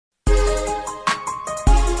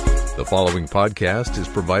The following podcast is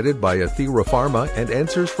provided by Athira Pharma and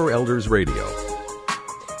Answers for Elders Radio.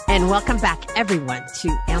 And welcome back, everyone,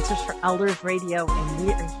 to Answers for Elders Radio. And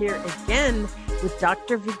we are here again with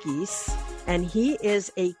Dr. Verghese. And he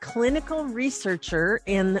is a clinical researcher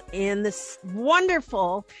in this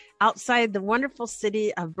wonderful, outside the wonderful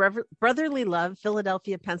city of brotherly love,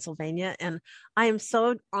 Philadelphia, Pennsylvania. And I am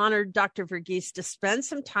so honored, Dr. Verghese, to spend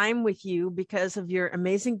some time with you because of your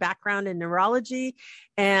amazing background in neurology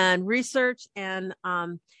and research. And,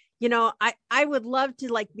 I would love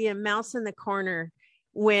to be a mouse in the corner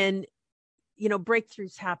when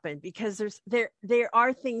breakthroughs happen, because there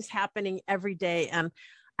are things happening every day. And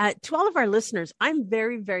to all of our listeners, I'm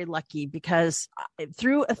very, very lucky because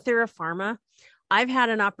through Athira Pharma, I've had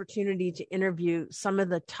an opportunity to interview some of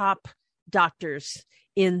the top doctors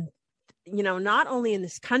in, not only in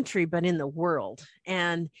this country, but in the world.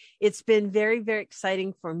 And it's been very, very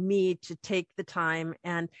exciting for me to take the time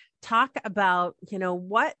and talk about,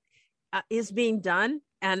 what is being done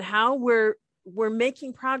and how we're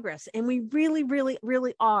making progress. And we really, really,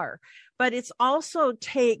 really are. But it's also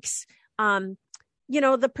takes,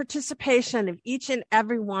 the participation of each and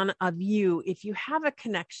every one of you, if you have a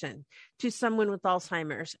connection to someone with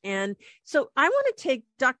Alzheimer's. And so I want to take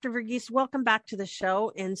Dr. Verghese, welcome back to the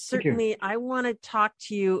show. And certainly I want to talk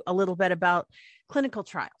to you a little bit about clinical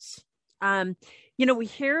trials. We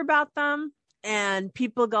hear about them and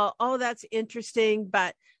people go, oh, that's interesting,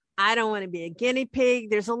 but I don't want to be a guinea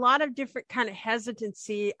pig. There's a lot of different kind of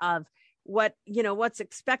hesitancy of what's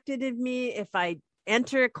expected of me if I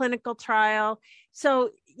enter a clinical trial.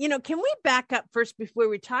 So, can we back up first before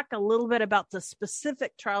we talk a little bit about the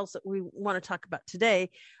specific trials that we want to talk about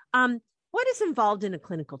today? What is involved in a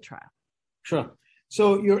clinical trial? Sure.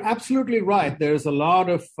 So you're absolutely right. There's a lot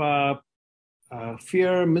of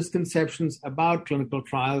fear, misconceptions about clinical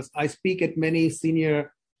trials. I speak at many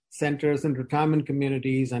senior centers and retirement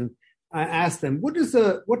communities, and I ask them, what's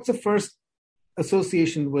the first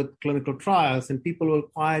association with clinical trials? And people will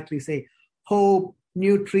quietly say, hope,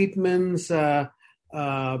 new treatments, so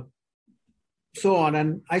on.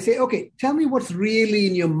 And I say, okay, tell me what's really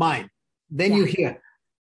in your mind. Then you hear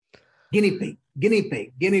guinea pig.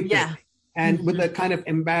 Yeah. And with a kind of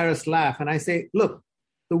embarrassed laugh. And I say, look,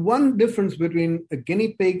 the one difference between a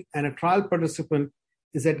guinea pig and a trial participant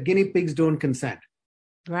is that guinea pigs don't consent.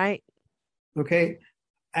 Right. Okay.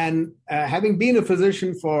 And having been a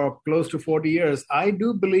physician for close to 40 years, I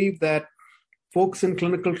do believe that folks in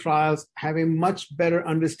clinical trials have a much better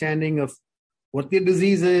understanding of what their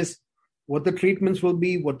disease is, what the treatments will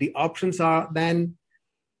be, what the options are than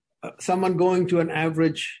someone going to an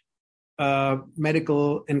average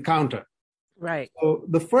medical encounter. Right. So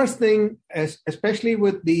the first thing, especially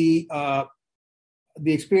with the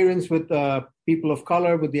experience with people of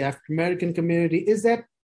color, with the African American community, is that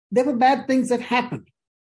there were bad things that happened.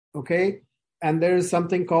 Okay. And there is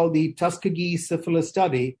something called the Tuskegee syphilis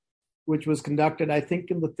study, which was conducted, I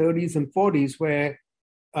think, in the 30s and 40s, where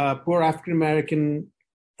poor African-American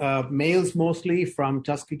males, mostly from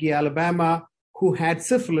Tuskegee, Alabama, who had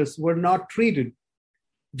syphilis were not treated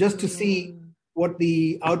just to see what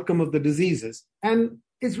the outcome of the disease is. And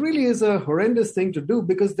it really is a horrendous thing to do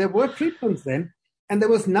because there were treatments then, and there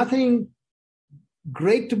was nothing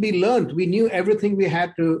great to be learned. We knew everything we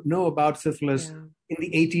had to know about syphilis in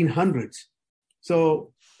the 1800s.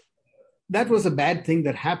 So that was a bad thing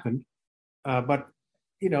that happened. But,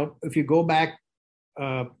 if you go back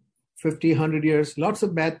 50, 100 years, lots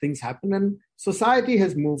of bad things happen and society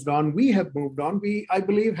has moved on. We have moved on. We, I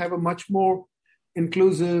believe, have a much more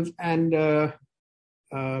inclusive and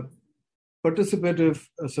participative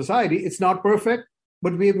society. It's not perfect,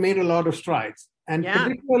 but we have made a lot of strides. And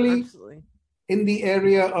particularly in the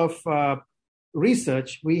area of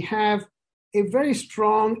research, we have a very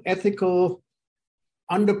strong ethical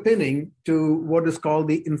underpinning to what is called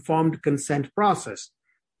the informed consent process.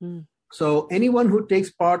 So anyone who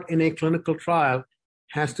takes part in a clinical trial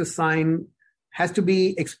has to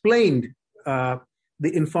be explained the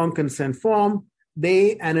informed consent form.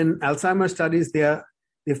 They, and in Alzheimer's studies, their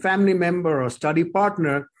family member or study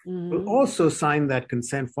partner will also sign that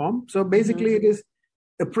consent form. So basically it is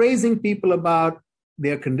appraising people about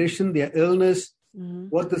their condition, their illness,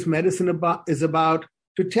 what this medicine is about,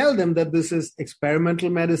 to tell them that this is experimental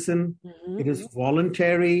medicine, it is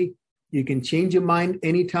voluntary, you can change your mind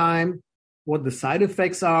anytime, what the side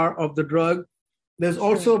effects are of the drug. There's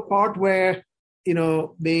also a part where,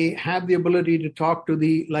 they have the ability to talk to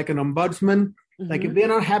like an ombudsman. Like if they're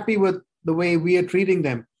not happy with the way we are treating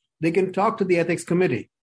them, they can talk to the ethics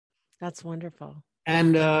committee. That's wonderful.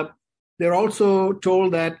 And they're also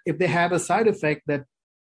told that if they have a side effect, that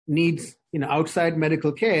needs, outside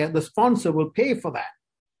medical care, the sponsor will pay for that.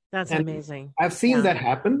 That's amazing. I've seen that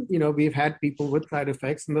happen. We've had people with side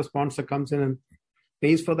effects and the sponsor comes in and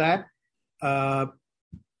pays for that.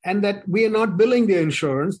 And that we are not billing their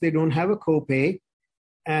insurance. They don't have a copay.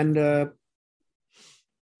 And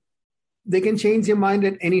they can change their mind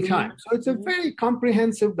at any time. So it's a very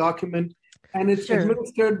comprehensive document, and it's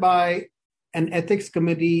administered by an ethics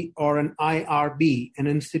committee or an IRB, an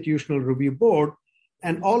institutional review board.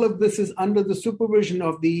 And all of this is under the supervision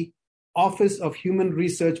of the Office of Human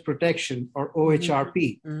Research Protection, or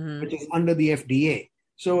OHRP, which is under the FDA.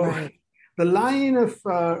 So the line of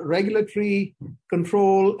regulatory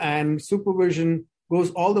control and supervision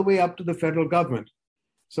goes all the way up to the federal government.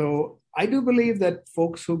 So I do believe that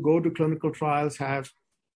folks who go to clinical trials have,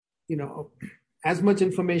 as much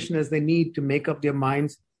information as they need to make up their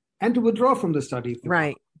minds and to withdraw from the study.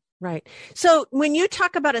 Right. So when you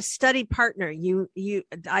talk about a study partner,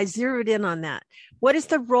 I zeroed in on that. What is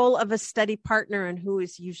the role of a study partner, and who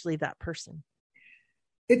is usually that person?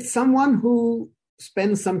 It's someone who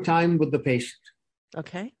spends some time with the patient.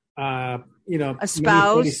 Okay. A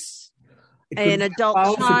spouse. An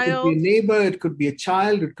adult child. It could be a neighbor. It could be a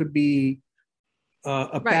child. It could be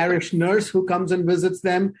a parish nurse who comes and visits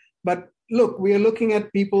them. But look, we are looking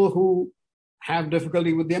at people who have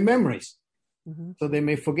difficulty with their memories. So they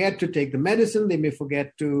may forget to take the medicine. They may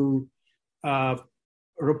forget to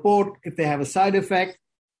report if they have a side effect.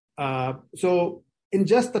 So in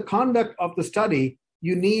just the conduct of the study,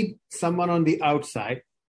 you need someone on the outside.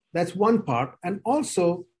 That's one part. And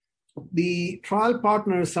also, the trial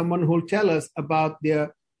partner is someone who will tell us about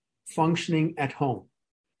their functioning at home.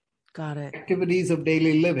 Got it. Activities of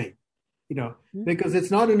daily living, because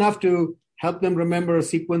it's not enough to help them remember a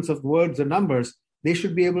sequence of words or numbers. They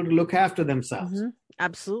should be able to look after themselves.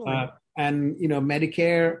 Absolutely. And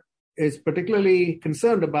Medicare is particularly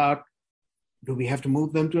concerned about, do we have to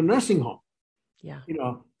move them to a nursing home? Yeah.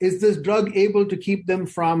 Is this drug able to keep them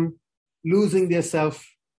from losing their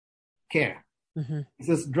self-care? Is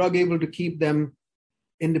this drug able to keep them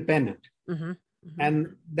independent?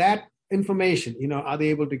 And that information, are they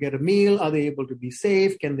able to get a meal? Are they able to be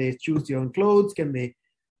safe? Can they choose their own clothes? Can they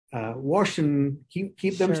wash and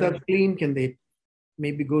keep themselves clean? Can they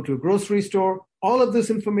maybe go to a grocery store? All of this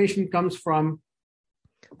information comes from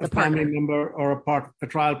a family member or a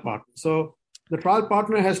trial partner. So the trial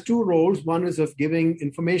partner has two roles. One is of giving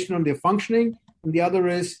information on their functioning, and the other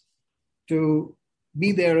is to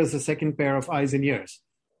be there as a second pair of eyes and ears.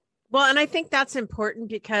 Well, and I think that's important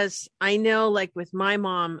because I know, like with my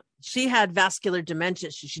mom, she had vascular dementia.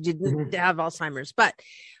 She didn't have Alzheimer's. But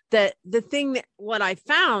the thing that what I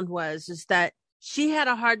found is that she had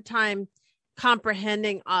a hard time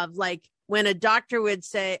comprehending of, like, when a doctor would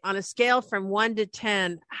say on a scale from 1 to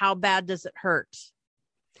 10, how bad does it hurt?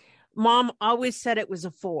 Mom always said it was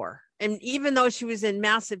a 4. And even though she was in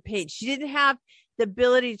massive pain, she didn't have the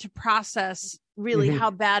ability to process really how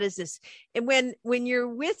bad is this. And when you're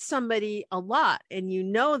with somebody a lot and you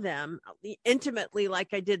know them intimately, like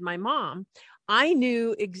I did my mom, I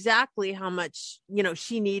knew exactly how much,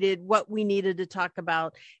 she needed, what we needed to talk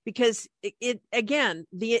about, because it again,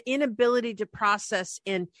 the inability to process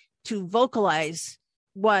and to vocalize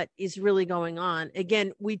what is really going on.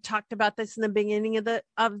 Again, we talked about this in the beginning of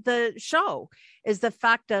the show, is the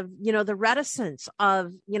fact of, the reticence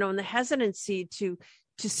of, and the hesitancy to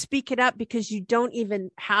speak it up because you don't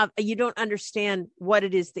understand what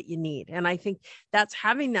it is that you need. And I think that's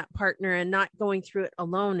having that partner and not going through it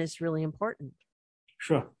alone is really important.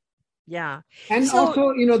 Sure. Yeah. And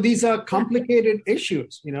also, these are complicated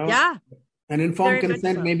issues, Yeah. An informed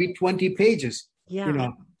consent, maybe 20 pages,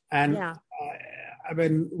 Yeah. And I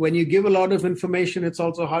mean, when you give a lot of information, it's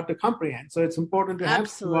also hard to comprehend. So it's important to have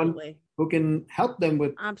someone who can help them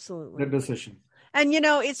with the decision. And,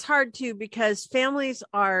 it's hard too, because families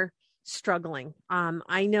are struggling.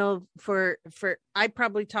 I know I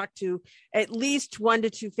probably talk to at least 1 to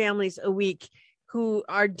 2 families a week who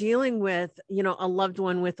are dealing with, a loved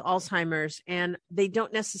one with Alzheimer's, and they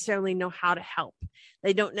don't necessarily know how to help.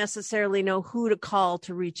 They don't necessarily know who to call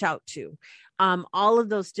to reach out to. All of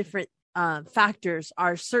those different factors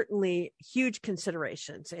are certainly huge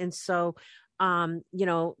considerations. And so,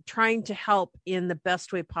 trying to help in the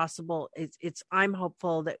best way possible, I'm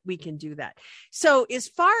hopeful that we can do that. So as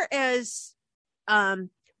far as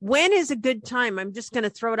when is a good time, I'm just going to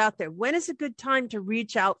throw it out there. When is a good time to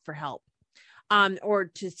reach out for help? Or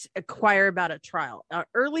to inquire about a trial?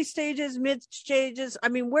 Early stages, mid stages? I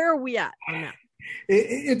mean, where are we at on that?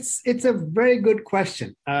 It's a very good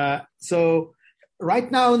question. So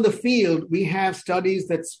right now in the field, we have studies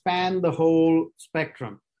that span the whole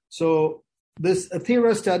spectrum. So this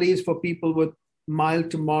Athira study is for people with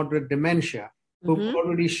mild to moderate dementia who've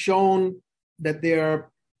already shown that they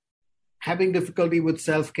are having difficulty with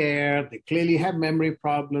self-care. They clearly have memory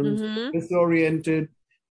problems, disoriented,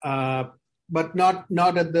 but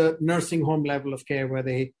not at the nursing home level of care where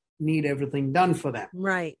they need everything done for them.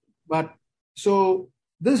 Right. But so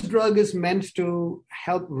this drug is meant to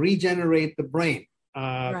help regenerate the brain,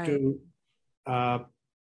 to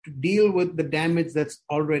deal with the damage that's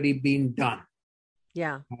already been done.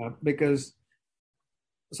 Yeah.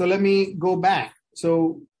 So let me go back.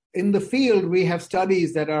 So in the field, we have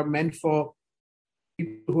studies that are meant for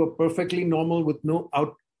people who are perfectly normal with no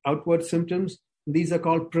outward symptoms. These are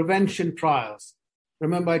called prevention trials.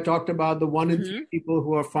 Remember, I talked about the 1 in 3 people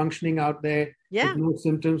who are functioning out there with no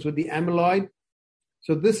symptoms with the amyloid.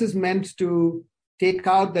 So this is meant to take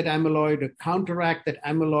out that amyloid or counteract that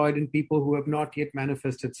amyloid in people who have not yet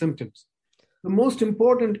manifested symptoms. The most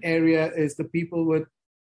important area is the people with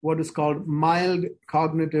what is called mild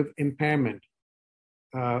cognitive impairment,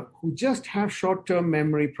 who just have short-term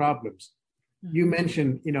memory problems. You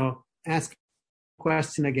mentioned, ask a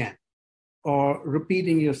question again, or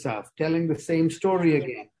repeating yourself, telling the same story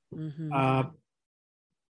again,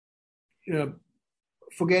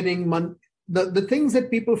 forgetting the things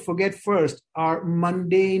that people forget first are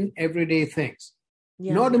mundane, everyday things,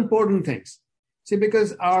 not important things. See,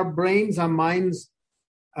 because our brains, our minds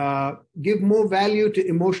give more value to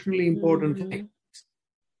emotionally important things.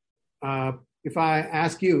 If I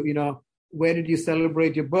ask you, where did you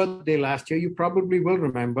celebrate your birthday last year? You probably will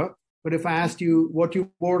remember. But if I asked you what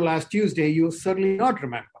you wore last Tuesday, you'll certainly not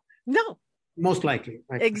remember. No. Most likely.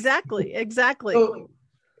 Right? Exactly. So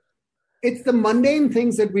it's the mundane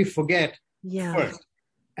things that we forget first.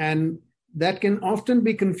 And that can often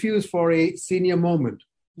be confused for a senior moment.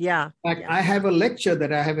 Yeah. In fact, I have a lecture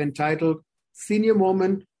that I have entitled Senior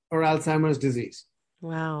Moment or Alzheimer's Disease.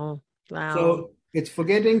 Wow. So it's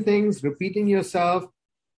forgetting things, repeating yourself,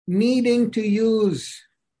 needing to use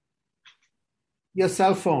your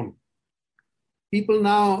cell phone. People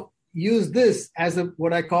now use this as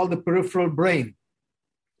what I call the peripheral brain.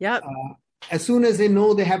 Yep. As soon as they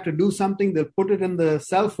know they have to do something, they'll put it in the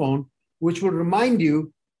cell phone, which will remind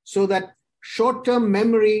you, so that short-term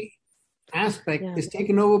memory aspect is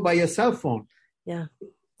taken over by your cell phone. Yeah.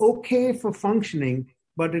 Okay for functioning,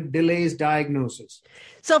 but it delays diagnosis.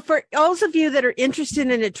 So for those of you that are interested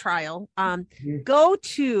in a trial, go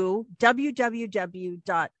to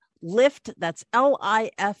www.lift, that's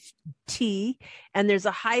LIFT, and there's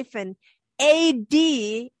a hyphen AD,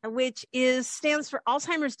 which stands for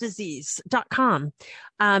Alzheimer's disease.com,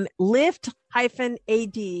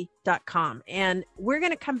 lift-ad.com. And we're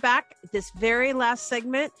going to come back this very last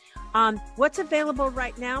segment. What's available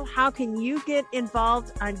right now? How can you get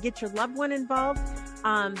involved and get your loved one involved?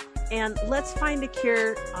 And let's find a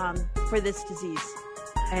cure for this disease.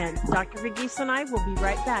 And Dr. Verghese and I will be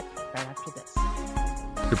right back right after this.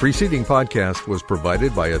 The preceding podcast was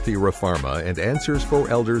provided by Athira Pharma and Answers for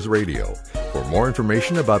Elders Radio. For more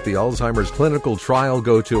information about the Alzheimer's clinical trial,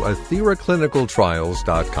 go to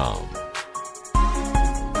athiraclinicaltrials.com.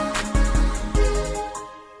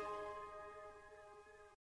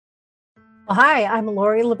 Hi, I'm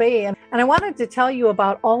Lori LeBay, and I wanted to tell you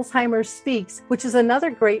about Alzheimer's Speaks, which is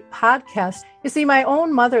another great podcast. You see, my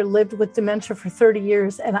own mother lived with dementia for 30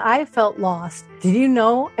 years, and I felt lost. Did you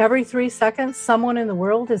know every 3 seconds someone in the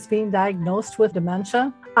world is being diagnosed with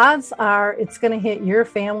dementia? Odds are it's going to hit your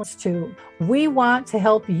families too. We want to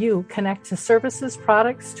help you connect to services,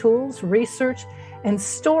 products, tools, research, and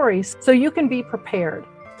stories so you can be prepared.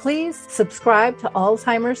 Please subscribe to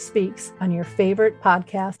Alzheimer's Speaks on your favorite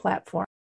podcast platform.